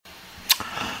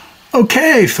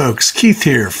Okay, folks, Keith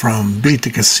here from Beat the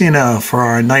Casino for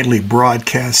our nightly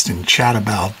broadcast and chat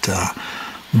about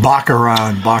Baccarat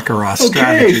and Baccarat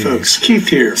strategies. Okay, folks, Keith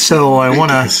here. So I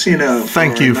want to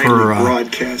thank you for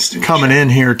coming in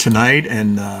here tonight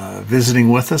and visiting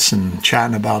with us and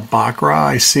chatting about Baccarat.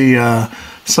 I see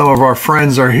some of our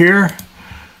friends are here.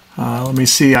 Let me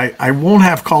see. I won't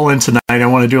have call in tonight. I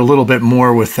want to do a little bit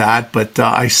more with that, but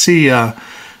I see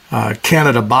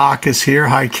Canada Bach is here.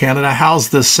 Hi, Canada. How's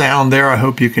the sound there? I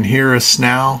hope you can hear us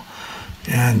now.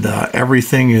 And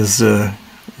everything is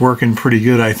working pretty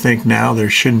good, I think, now. There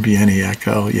shouldn't be any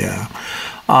echo. Yeah.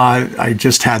 I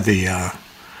just had the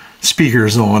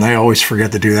speakers on. I always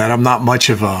forget to do that. I'm not much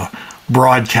of a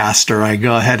broadcaster. I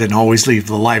go ahead and always leave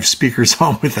the live speakers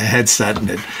on with the headset, and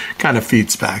it kind of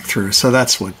feeds back through. So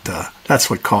that's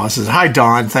what causes. Hi,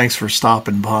 Don. Thanks for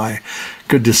stopping by.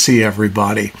 Good to see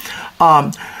everybody.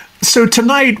 So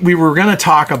tonight we were going to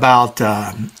talk about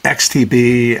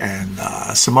XTB and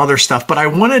some other stuff, but I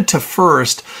wanted to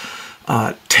first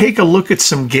take a look at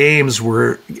some games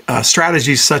where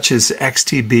strategies such as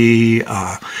XTB,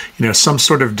 some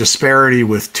sort of disparity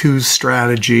with two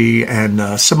strategy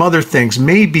and some other things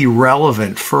may be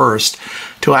relevant first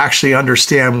to actually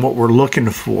understand what we're looking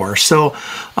for. So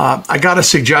I got a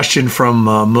suggestion from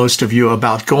most of you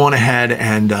about going ahead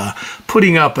and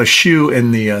putting up a shoe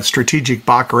in the strategic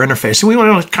Baccarat interface. And we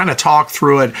want to kind of talk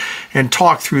through it and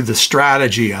talk through the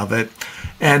strategy of it.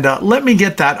 And let me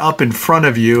get that up in front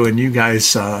of you, and you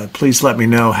guys, please let me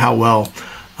know how well,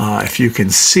 if you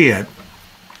can see it.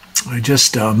 I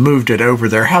just moved it over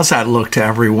there. How's that look to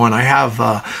everyone? I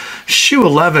have shoe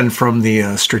 11 from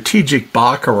the strategic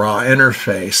Baccarat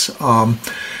interface.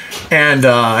 And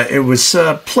it was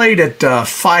played at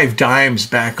 5 dimes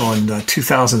back on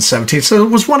 2017. So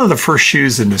it was one of the first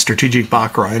shoes in the strategic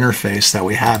Baccarat interface that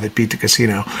we have at Beat the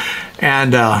Casino.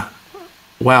 And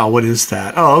wow, what is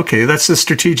that? Oh, okay, that's the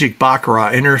strategic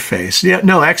Baccarat interface. Yeah,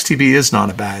 no, XTB is not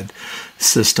a bad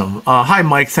system. Hi,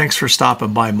 Mike. Thanks for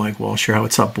stopping by, Mike Walsh.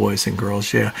 What's up, boys and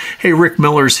girls? Yeah. Hey, Rick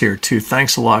Miller's here, too.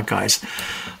 Thanks a lot, guys.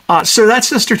 So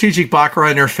that's the strategic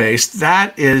Baccarat interface.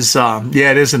 That is,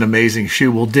 it is an amazing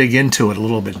shoe. We'll dig into it a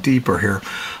little bit deeper here.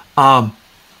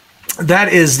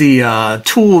 That is the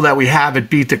tool that we have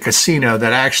at Beat the Casino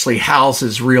that actually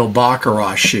houses real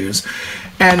Baccarat shoes.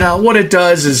 And what it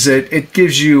does is it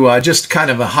gives you just kind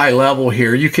of a high level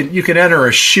here. You can enter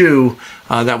a shoe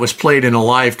that was played in a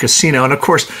live casino, and of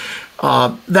course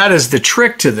that is the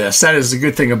trick to this. That is the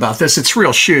good thing about this. It's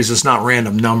real shoes. It's not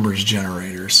random numbers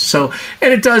generators. So,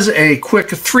 and it does a quick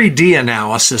 3D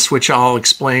analysis, which I'll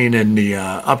explain in the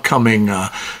upcoming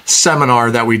seminar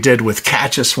that we did with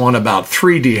Catchus One about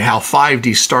 3D, how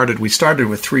 5D started. We started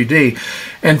with 3D,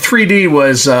 and 3D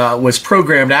was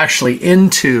programmed actually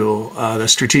into the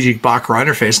strategic Baccarat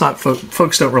interface. Not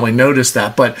folks don't really notice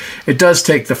that, but it does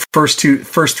take the first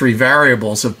 3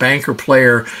 variables of banker,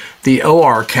 player, the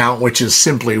OR count, which is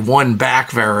simply one back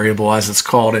variable, as it's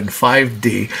called in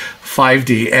 5D,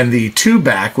 and the 2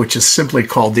 back, which is simply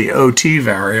called the OT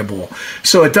variable.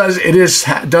 So it does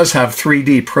have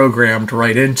 3D programmed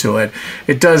right into it.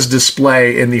 It does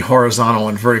display in the horizontal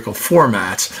and vertical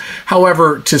formats.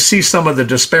 However, to see some of the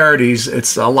disparities,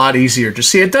 it's a lot easier to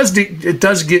see. It does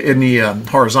get in the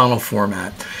horizontal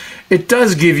format. It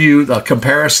does give you a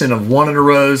comparison of 1 in a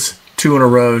rows, 2 in a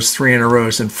rows, 3 in a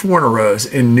rows, and 4 in a rows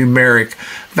in numeric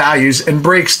values, and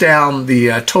breaks down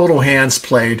the total hands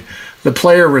played, the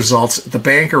player results, the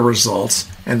banker results,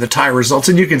 and the tie results.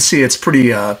 And you can see it's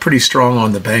pretty strong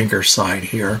on the banker side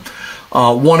here.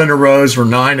 1 in a rows were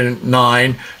 9 and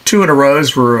 9. 2 in a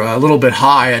rows were a little bit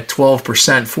high at 12%,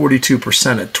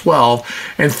 42% at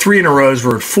 12, and 3 in a rows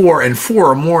were at 4, and 4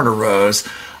 or more in a rows.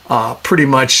 Pretty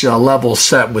much level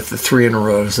set with the 3 in a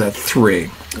rows at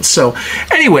 3. So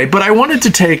anyway, but I wanted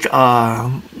to take,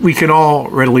 we can all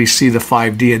readily see the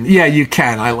 5D, and yeah, you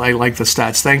can. I like the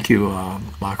stats. Thank you,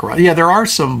 Baccarat. Yeah, there are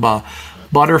some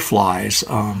butterflies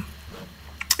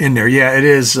in there. Yeah, it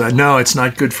is. No, it's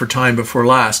not good for time before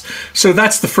last. So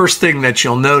that's the first thing that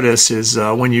you'll notice is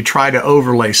when you try to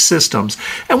overlay systems.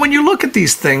 And when you look at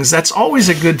these things, that's always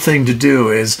a good thing to do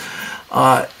is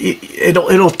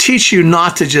it'll teach you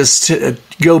not to just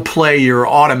go play your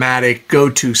automatic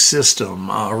go-to system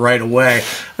right away.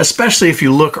 Especially if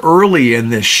you look early in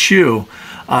this shoe,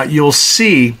 you'll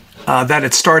see that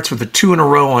it starts with a 2 in a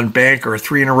row on banker, a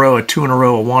 3 in a row, a 2 in a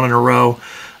row, a 1 in a row,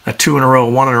 a 2 in a row,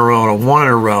 a 1 in a row, and a 1 in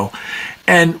a row.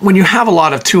 And when you have a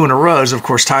lot of 2 in a rows, of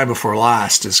course, time before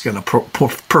last is going to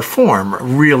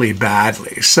perform really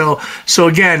badly. So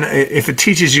again, if it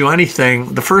teaches you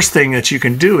anything, the first thing that you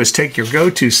can do is take your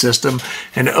go-to system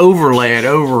and overlay it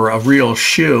over a real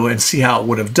shoe and see how it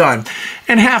would have done.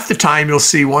 And half the time you'll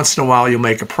see, once in a while you'll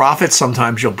make a profit.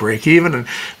 Sometimes you'll break even, and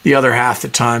the other half the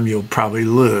time you'll probably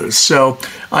lose. So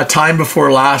time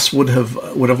before last would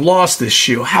have lost this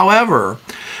shoe. However,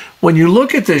 when you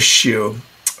look at this shoe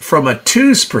from a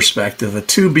 2's perspective, a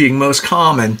 2 being most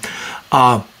common,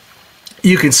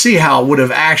 you can see how it would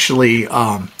have actually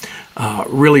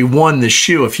really won the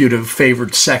shoe if you'd have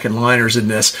favored second liners in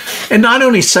this. And not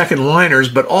only second liners,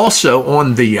 but also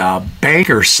on the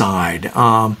banker side.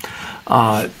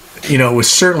 It was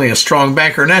certainly a strong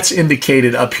banker, and that's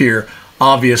indicated up here,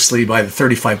 obviously, by the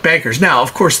 35 bankers. Now,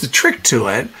 of course, the trick to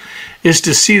it is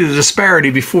to see the disparity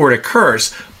before it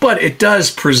occurs, but it does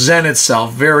present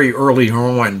itself very early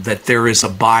on that there is a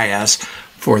bias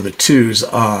for the 2's,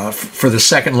 for the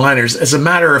second liners. As a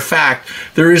matter of fact,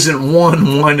 there isn't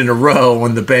one in a row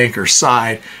on the banker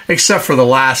side, except for the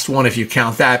last one if you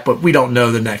count that, but we don't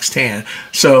know the next hand.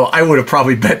 So I would have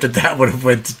probably bet that would have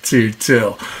went to 2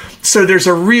 too. So there's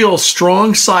a real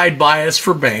strong side bias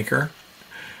for banker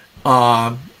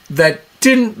that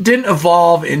didn't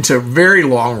evolve into very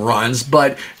long runs,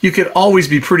 but you could always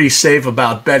be pretty safe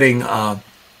about betting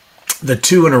the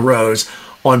 2 in a rows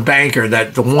on banker,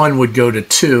 that the 1 would go to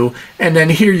 2, and then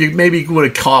here you maybe would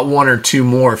have caught 1 or 2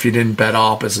 more if you didn't bet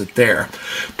opposite there.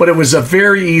 But it was a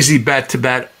very easy bet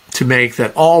to make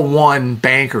that all 1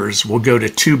 bankers will go to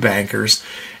 2 bankers,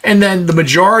 and then the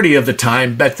majority of the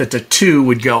time bet that the 2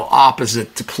 would go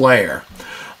opposite to player.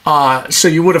 So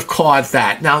you would have caught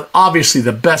that. Now, obviously,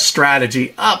 the best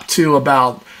strategy up to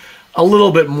about a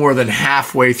little bit more than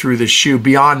halfway through the shoe,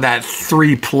 beyond that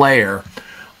 3 player,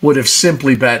 would have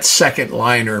simply bet second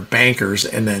liner bankers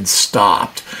and then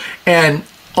stopped. And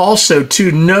also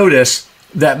to notice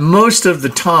that most of the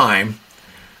time,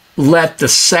 let the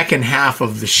second half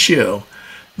of the shoe,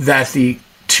 that the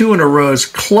 2 in a rows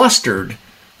clustered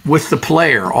with the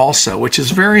player also, which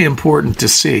is very important to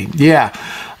see. Yeah,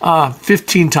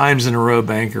 15 times in a row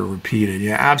banker repeated.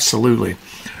 Yeah, absolutely.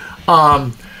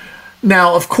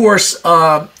 Now, of course,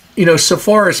 so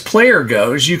far as player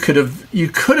goes, you could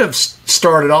have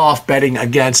started off betting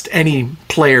against any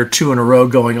player 2 in a row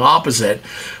going opposite,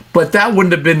 but that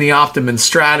wouldn't have been the optimum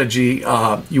strategy.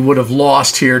 You would have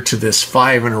lost here to this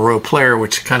 5 in a row player,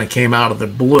 which kind of came out of the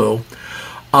blue.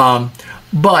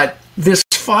 But this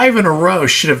 5 in a row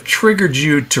should have triggered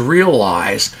you to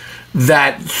realize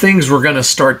that things were going to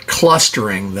start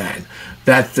clustering then,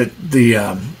 that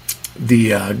the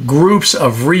groups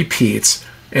of repeats,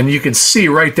 and you can see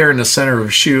right there in the center of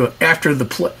the shoe, after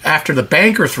the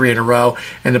banker 3 in a row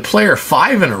and the player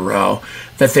 5 in a row,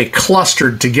 that they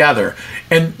clustered together.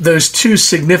 And those 2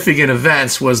 significant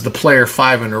events was the player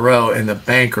 5 in a row and the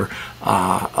banker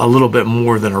a little bit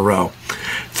more than a row.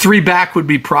 3 back would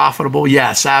be profitable.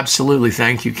 Yes, absolutely.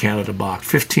 Thank you, Canada Bach.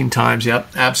 15 times. Yep,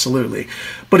 absolutely.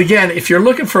 But again, if you're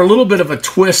looking for a little bit of a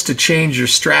twist to change your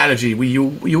strategy,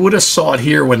 you would have saw it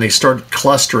here when they started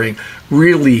clustering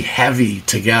really heavy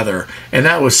together. And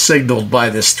that was signaled by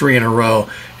this 3 in a row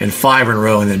and 5 in a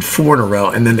row and then 4 in a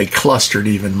row. And then they clustered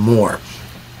even more.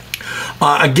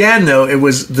 Again, though, it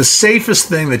was the safest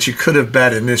thing that you could have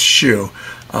bet in this shoe.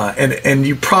 And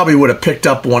you probably would have picked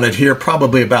up on it here,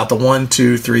 probably about the 1,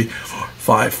 2, 3, 4,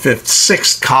 5, 5th,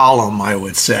 6th column, I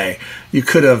would say. You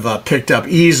could have picked up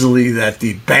easily that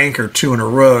the banker 2 in a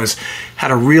rows had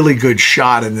a really good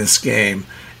shot in this game,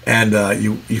 and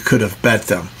you could have bet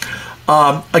them.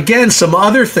 Again, some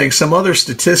other things, some other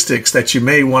statistics that you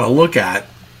may want to look at.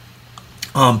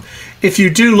 If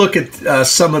you do look at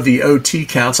some of the OT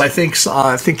counts, I think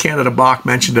Canada Bach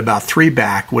mentioned about 3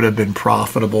 back would have been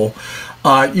profitable.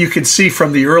 You can see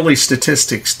from the early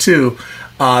statistics too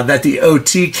that the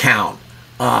OT count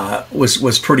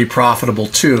was pretty profitable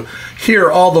too. Here,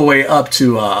 all the way up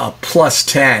to a plus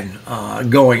 10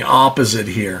 going opposite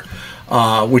here,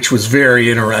 which was very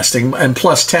interesting. And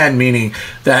plus 10 meaning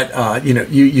that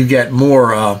you get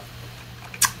more of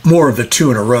the 2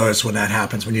 in a rows when that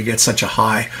happens, when you get such a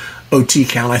high OT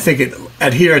count. I think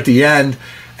here at the end,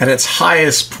 at its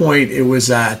highest point, it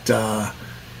was at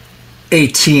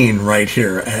 18 right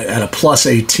here, at a plus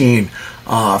 18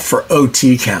 for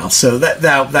OT count. So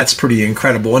that's pretty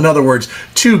incredible. In other words,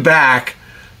 2 back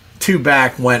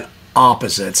went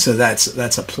opposite. So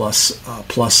that's a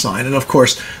plus sign. And of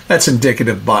course, that's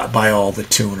indicative by all the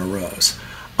 2 in a rows.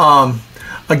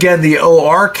 Again, the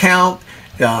OR count.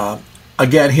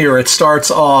 Again, here it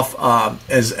starts off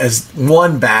as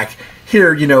 1 back.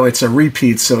 Here, it's a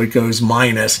repeat, so it goes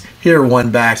minus. Here,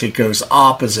 one back, it goes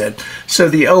opposite. So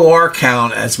the OR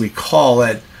count, as we call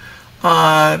it,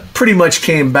 pretty much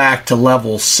came back to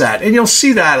level set. And you'll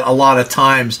see that a lot of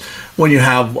times when you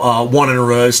have 1 in a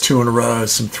row, 2 in a row,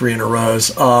 some 3 in a row.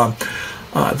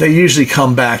 They usually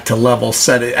come back to level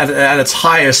set. At its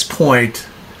highest point,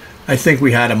 I think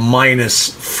we had a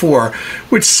 -4,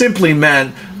 which simply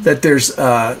meant that there's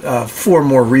 4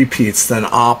 more repeats than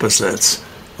opposites.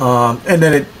 And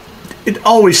then it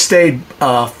always stayed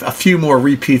a few more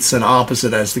repeats than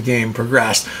opposite as the game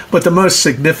progressed. But the most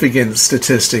significant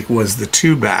statistic was the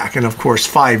 2 back. And of course,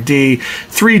 5D,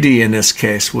 3D in this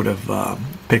case, would have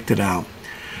picked it out.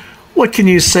 What can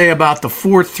you say about the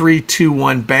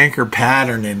 4-3-2-1 banker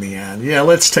pattern in the end? Yeah,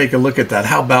 let's take a look at that.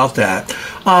 How about that?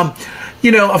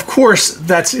 Of course,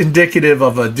 that's indicative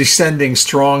of a descending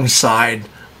strong side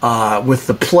with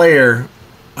the player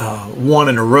 1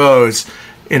 in a rows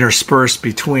interspersed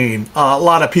between. A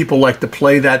lot of people like to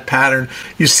play that pattern.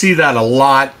 You see that a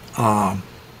lot.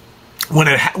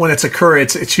 When it's occurring,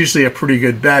 it's usually a pretty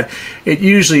good bet. It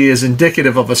usually is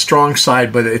indicative of a strong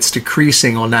side, but it's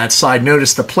decreasing on that side.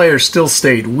 Notice the player still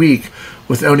stayed weak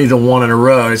with only the 1 in a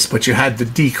rows, but you had the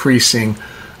decreasing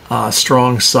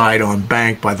strong side on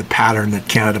bank by the pattern that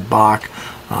Canada Bach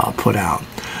put out.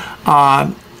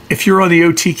 If you're on the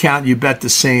OT count, you bet the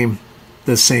same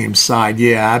side.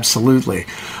 Yeah, absolutely.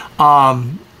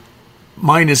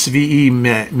 Minus VE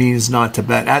means not to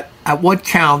bet. At what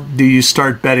count do you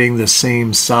start betting the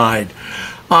same side?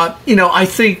 I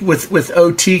think with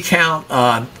OT count,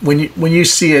 when you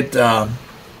see it, or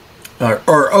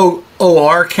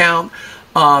OR count,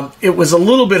 it was a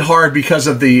little bit hard because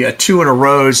of the 2 in a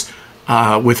rows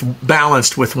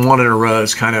balanced with 1 in a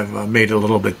rows kind of made it a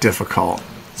little bit difficult.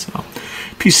 So,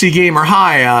 PC Gamer,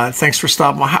 hi, thanks for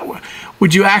stopping by.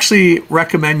 Would you actually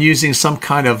recommend using some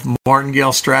kind of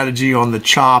martingale strategy on the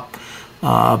chop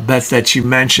bet that you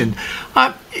mentioned?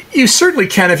 You certainly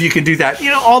can if you can do that.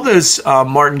 All those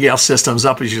martingale systems,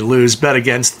 up as you lose, bet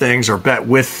against things or bet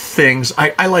with things.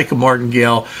 I like a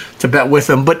martingale to bet with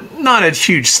them, but not at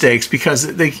huge stakes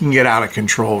because they can get out of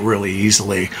control really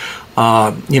easily.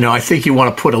 I think you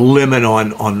want to put a limit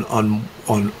on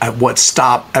at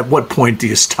what point do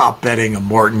you stop betting a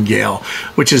martingale,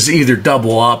 which is either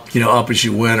double up, up as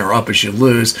you win or up as you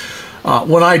lose.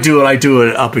 When I do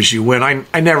it up as you win.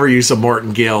 I never use a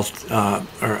martingale or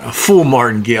a full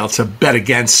martingale to bet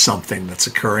against something that's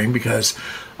occurring because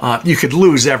you could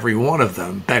lose every one of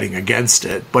them betting against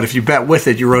it. But if you bet with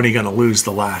it, you're only going to lose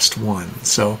the last one.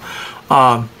 So,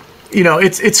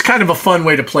 it's kind of a fun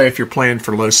way to play if you're playing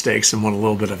for low stakes and want a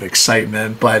little bit of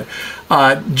excitement. But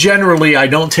generally, I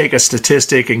don't take a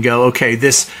statistic and go, okay,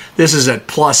 this is at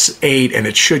 +8 and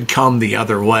it should come the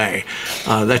other way.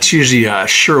 That's usually a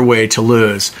sure way to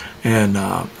lose. And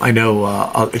I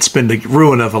know it's been the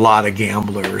ruin of a lot of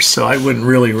gamblers, so I wouldn't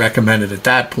really recommend it at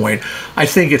that point. I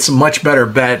think it's a much better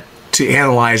bet to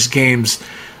analyze games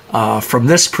from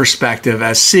this perspective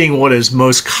as seeing what is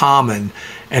most common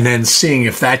and then seeing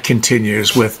if that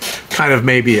continues with kind of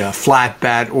maybe a flat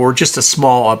bet or just a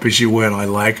small up as you win.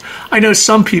 I know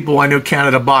some people, I know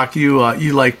Canada Bach,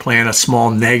 you like playing a small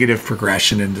negative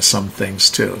progression into some things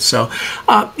too. So,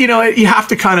 you have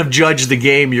to kind of judge the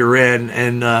game you're in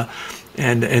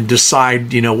and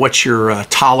decide, what's your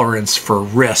tolerance for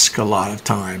risk a lot of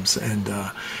times. And,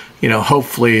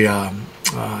 hopefully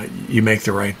you make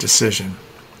the right decision.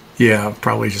 Yeah,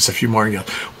 probably just a few martingales.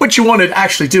 What you want to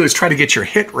actually do is try to get your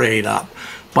hit rate up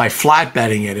by flat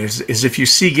betting it. Is if you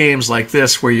see games like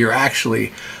this where you're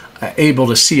actually able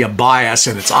to see a bias,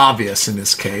 and it's obvious in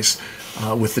this case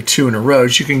with the 2 in a row,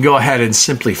 you can go ahead and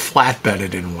simply flat bet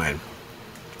it and win.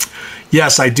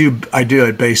 Yes, I do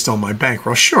it based on my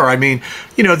bankroll. Sure, I mean,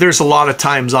 there's a lot of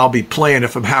times I'll be playing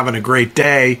if I'm having a great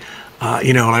day,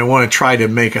 and I want to try to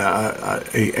make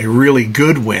a really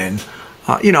good win.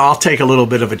 I'll take a little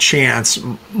bit of a chance,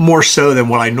 more so than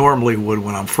what I normally would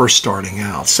when I'm first starting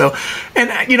out. So,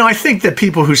 and I think that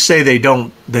people who say they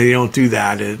don't do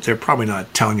that, they're probably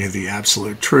not telling you the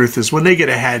absolute truth. Is when they get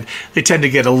ahead, they tend to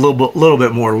get a little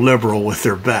bit more liberal with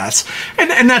their bets,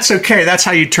 and that's okay. That's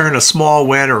how you turn a small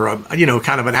win or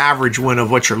kind of an average win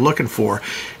of what you're looking for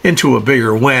into a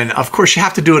bigger win. Of course, you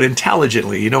have to do it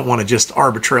intelligently. You don't want to just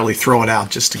arbitrarily throw it out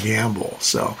just to gamble.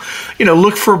 So,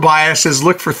 look for biases,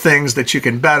 look for things that you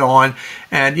can bet on,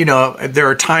 and there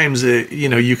are times that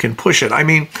you can push it. I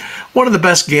mean, one of the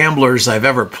best gamblers I've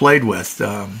ever played with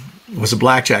was a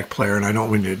blackjack player, and I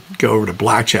don't mean to go over to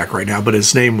blackjack right now, but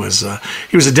his name was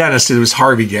he was a dentist. It was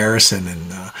Harvey Garrison,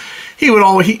 and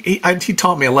he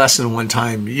taught me a lesson one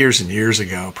time years and years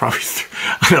ago, probably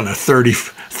 30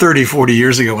 30, 40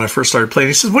 years ago when I first started playing.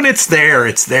 He says, when it's there,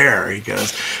 it's there. He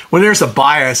goes, when there's a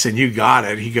bias and you got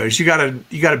it, he goes, you got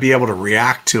to be able to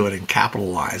react to it and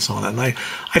capitalize on it. And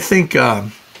I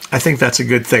think that's a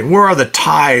good thing. Where are the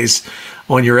ties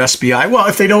on your SBI? Well,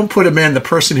 if they don't put them in, the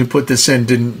person who put this in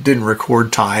didn't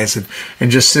record ties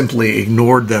and just simply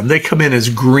ignored them. They come in as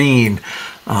green,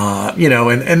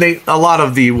 and they, a lot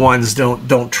of the ones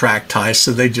don't track ties,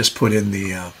 so they just put in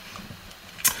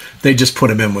they just put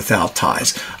them in without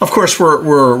ties. Of course,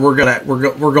 we're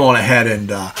going ahead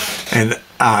and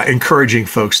encouraging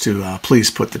folks to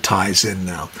please put the ties in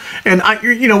now. And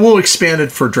we'll expand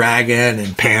it for dragon and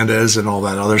pandas and all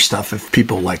that other stuff if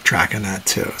people like tracking that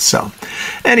too. So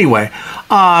anyway,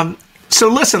 so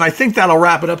listen, I think that'll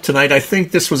wrap it up tonight. I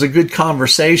think this was a good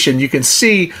conversation. You can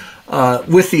see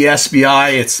with the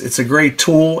SBI, it's a great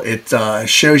tool. It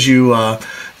shows you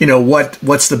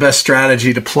what's the best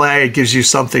strategy to play. It gives you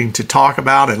something to talk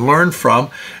about and learn from,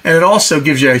 and it also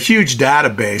gives you a huge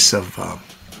database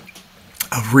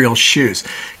of real shoes.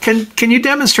 Can you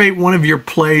demonstrate one of your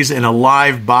plays in a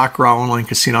live Baccarat online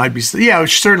casino? Yeah,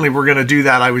 certainly we're going to do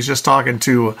that. I was just talking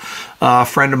to a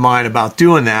friend of mine about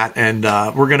doing that, and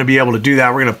we're going to be able to do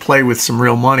that. We're going to play with some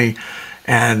real money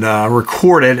and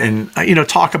record it and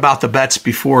talk about the bets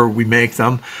before we make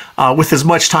them with as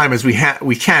much time as we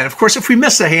can. Of course, if we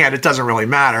miss a hand, it doesn't really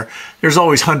matter. There's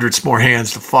always hundreds more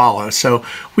hands to follow. So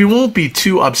we won't be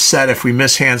too upset if we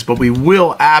miss hands, but we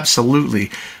will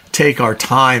absolutely take our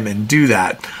time and do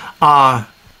that.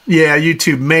 Yeah,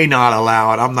 YouTube may not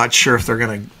allow it. I'm not sure if they're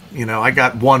going to, I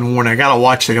got one warning. I got to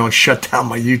watch they don't shut down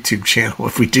my YouTube channel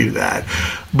if we do that.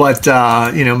 But,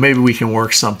 maybe we can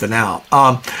work something out.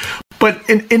 But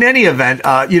in any event,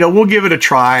 we'll give it a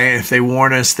try. If they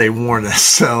warn us, they warn us.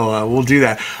 So we'll do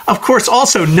that. Of course,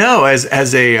 also know as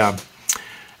a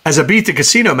Beat the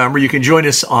Casino member, you can join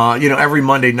us. Every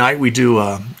Monday night we do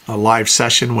a live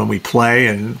session when we play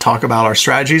and talk about our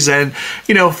strategies. And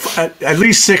at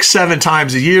least 6-7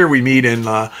 times a year we meet in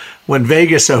when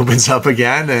Vegas opens up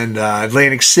again, and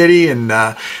Atlantic City. And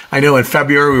I know in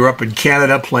February we were up in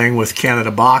Canada playing with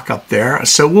Canada Bach up there.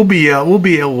 So we'll be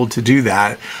able to do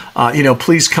that.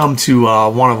 Please come to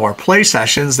one of our play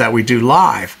sessions that we do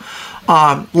live.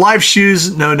 Live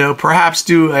shoes, no. Perhaps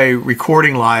do a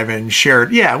recording live and share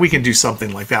it. Yeah, we can do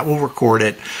something like that. We'll record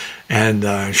it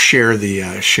and share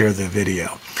the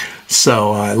video.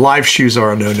 So live shoes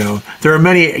are a no. There are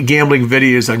many gambling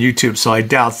videos on YouTube, so I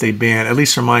doubt they ban, at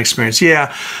least from my experience.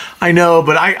 Yeah, I know,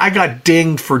 but I got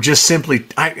dinged for just simply,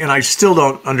 and I still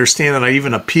don't understand that I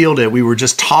even appealed it. We were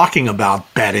just talking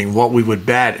about betting, what we would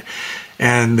bet,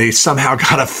 and they somehow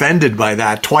got offended by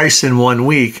that twice in 1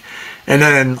 week. And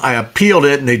then I appealed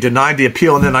it, and they denied the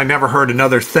appeal, and then I never heard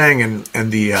another thing,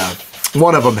 and the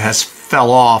one of them has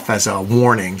fell off as a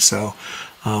warning. So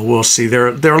we'll see. They're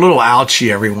a little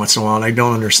ouchy every once in a while, and I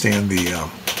don't understand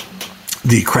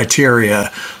the criteria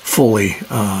fully.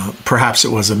 Perhaps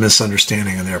it was a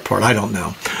misunderstanding on their part. I don't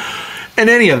know. In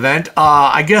any event,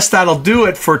 I guess that'll do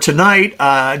it for tonight.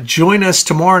 Join us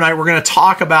tomorrow night. We're going to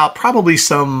talk about probably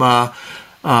some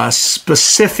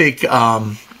specific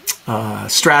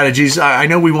strategies. I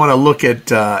know we want to look at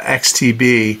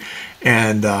XTB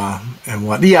and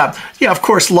what. Yeah. Of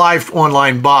course, live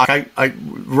online Bach.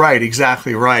 Right,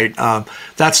 exactly right.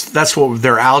 That's what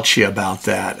they're ouchy about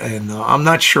that, and I'm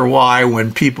not sure why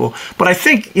when people. But I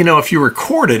think if you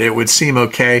record it, it would seem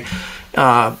okay.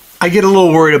 I get a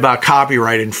little worried about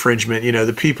copyright infringement.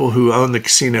 The people who own the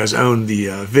casinos own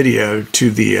the video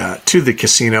to the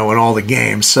casino and all the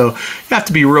games. So you have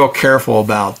to be real careful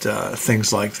about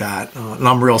things like that. And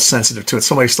I'm real sensitive to it.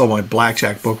 Somebody stole my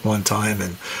blackjack book one time,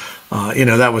 and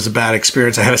that was a bad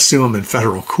experience. I had to sue them in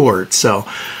federal court. So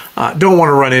don't want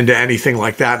to run into anything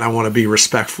like that, and I want to be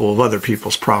respectful of other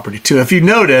people's property too. If you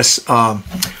notice.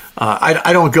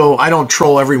 I don't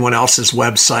troll everyone else's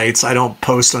websites. I don't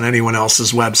post on anyone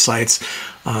else's websites.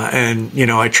 And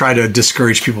I try to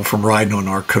discourage people from riding on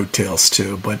our coattails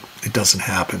too, but it doesn't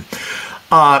happen.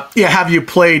 Have you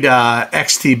played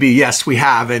XTB? Yes, we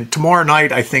have. And tomorrow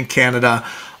night, I think Canada,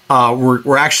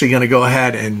 we're actually going to go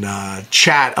ahead and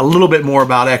chat a little bit more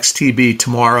about XTB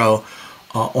tomorrow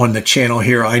on the channel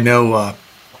here. I know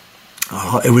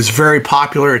it was very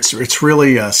popular. It's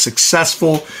really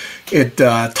successful. It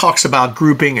talks about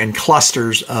grouping and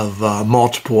clusters of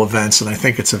multiple events, and I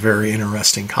think it's a very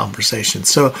interesting conversation.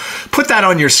 So put that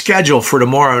on your schedule for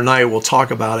tomorrow night. We'll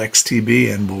talk about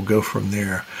XTB, and we'll go from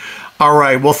there. All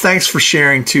right. Well, thanks for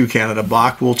sharing too, Canada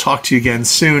Bach. We'll talk to you again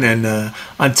soon, and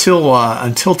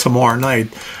until tomorrow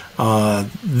night,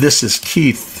 this is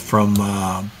Keith from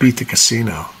Beat the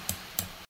Casino.